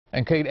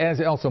And Kate, as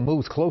Elsa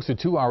moves closer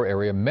to our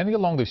area, many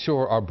along the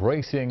shore are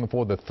bracing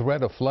for the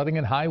threat of flooding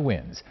and high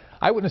winds.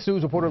 Eyewitness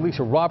News reporter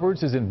Alicia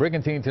Roberts is in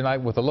Brigantine tonight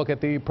with a look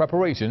at the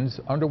preparations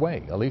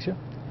underway. Alicia?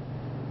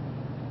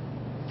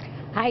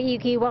 Hi,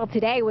 Yuki. Well,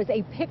 today was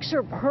a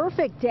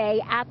picture-perfect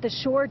day at the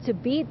shore to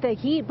beat the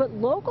heat, but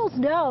locals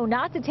know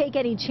not to take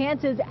any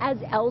chances as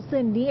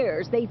Elsa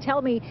nears. They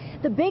tell me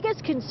the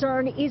biggest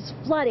concern is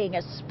flooding,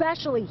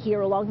 especially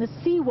here along the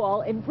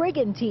seawall in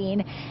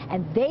Brigantine.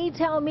 And they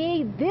tell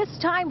me this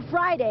time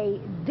Friday,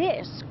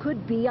 this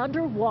could be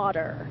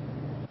underwater.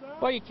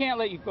 Well, you can't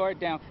let your guard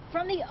down.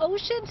 From the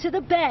ocean to the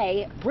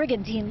bay,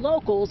 Brigantine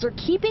locals are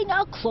keeping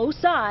a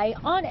close eye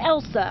on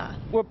Elsa.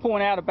 We're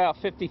pulling out about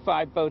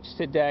 55 boats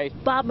today.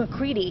 Bob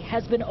McCready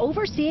has been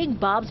overseeing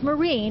Bob's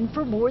Marine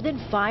for more than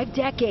 5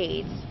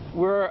 decades.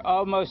 We're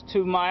almost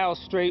 2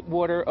 miles straight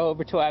water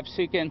over to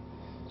Absecon,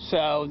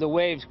 so the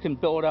waves can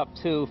build up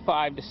to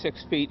 5 to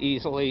 6 feet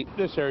easily.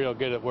 This area will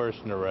get it worse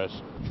than the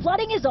rest.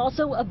 Flooding is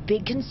also a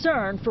big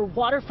concern for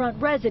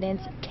waterfront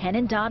residents Ken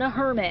and Donna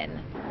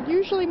Herman.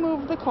 Usually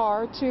move the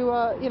car to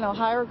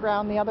higher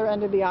ground, the other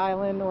end of the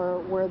island, or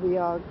where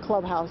the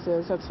clubhouse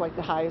is. That's like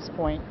the highest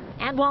point.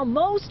 And while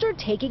most are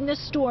taking the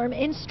storm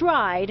in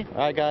stride,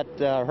 I got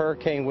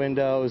hurricane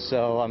windows,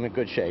 so I'm in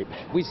good shape.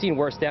 We've seen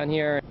worse down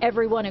here.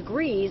 everyone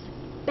agrees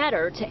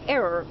better to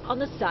err on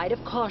the side of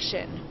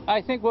caution.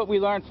 I think what we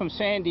learned from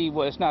Sandy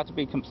was not to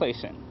be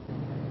complacent.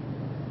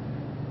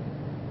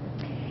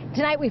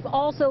 Tonight we've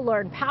also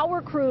learned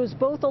power crews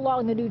both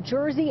along the New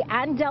Jersey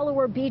and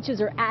Delaware beaches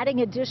are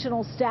adding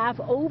additional staff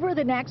over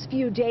the next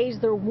few days.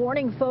 They're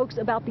warning folks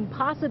about the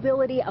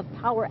possibility of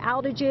power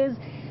outages.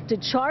 To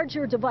charge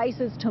your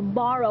devices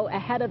tomorrow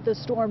ahead of the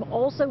storm.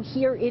 Also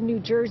here in New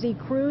Jersey,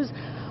 crews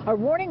are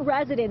warning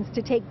residents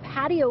to take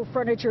patio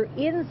furniture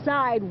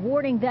inside,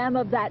 warning them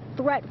of that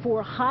threat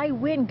for high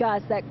wind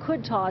gusts that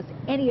could toss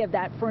any of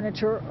that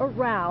furniture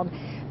around.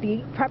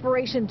 The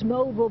preparations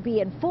mode will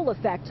be in full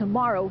effect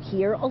tomorrow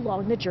here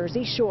along the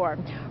Jersey Shore.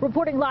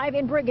 Reporting live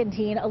in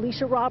Brigantine,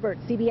 Alicia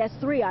Roberts, CBS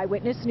 3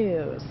 Eyewitness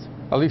News.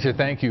 Alicia,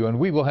 thank you. And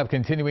we will have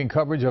continuing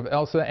coverage of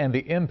Elsa and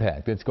the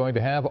impact it's going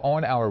to have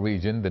on our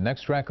region. The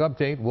next track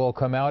update will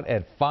come out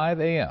at 5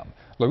 a.m.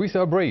 Larissa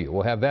Abreu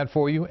will have that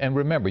for you. And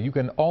remember, you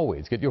can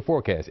always get your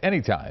forecast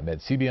anytime at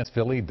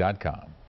cbsphilly.com.